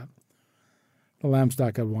strong for that. The lamb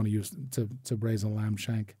stock I would want to use to braise a lamb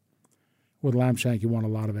shank. With lamb shank, you want a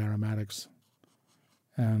lot of aromatics,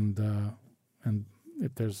 and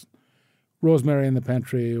if there's rosemary in the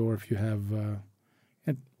pantry, or if you have,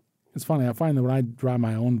 it's funny. I find that when I dry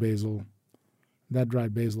my own basil, that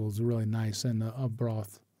dried basil is really nice in a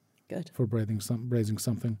broth. Good. For braising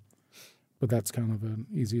something, but that's kind of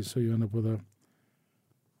easy. So you end up with a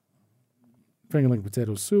fingerling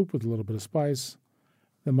potato soup with a little bit of spice,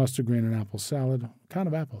 the mustard green and apple salad. What kind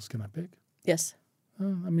of apples can I pick? Yes.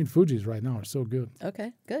 Fuji's right now are so good.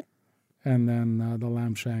 Okay, good. And then the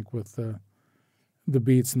lamb shank with the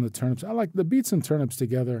beets and the turnips. I like the beets and turnips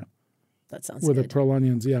together That sounds with good. the pearl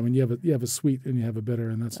onions. Yeah, I mean you have a sweet and you have a bitter,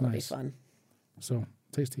 and that's That'll nice. be fun. So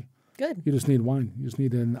tasty. Good. You just need wine. You just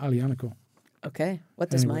need an Aglianico. Okay. What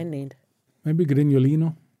does Anyway. mine need? Maybe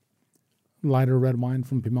Grignolino, lighter red wine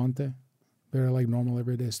from Piemonte. They're like normal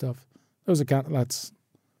everyday stuff. Those are polpettine,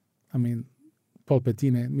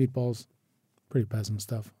 meatballs, pretty peasant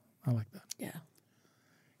stuff. I like that. Yeah.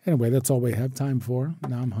 Anyway, that's all we have time for.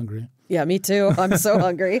 Now I'm hungry. Yeah, me too. I'm so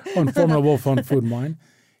hungry. On Formula Wolf on Food and Wine.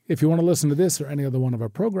 If you want to listen to this or any other one of our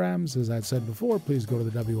programs, as I've said before, please go to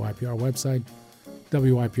the WYPR website,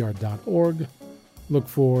 WYPR.org. Look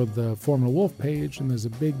for the Formula Wolf page, and there's a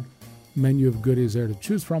big menu of goodies there to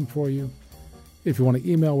choose from for you. If you want to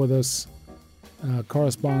email with us,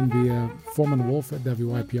 correspond via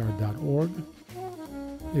foremanwolf@WYPR.org.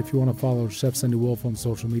 If you want to follow Chef Cindy Wolf on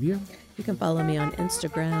social media, You can follow me on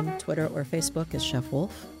Instagram, Twitter, or Facebook as Chef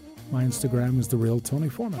Wolf. my Instagram is The Real Tony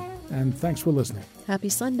Foreman. And thanks for listening. Happy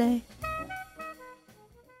Sunday.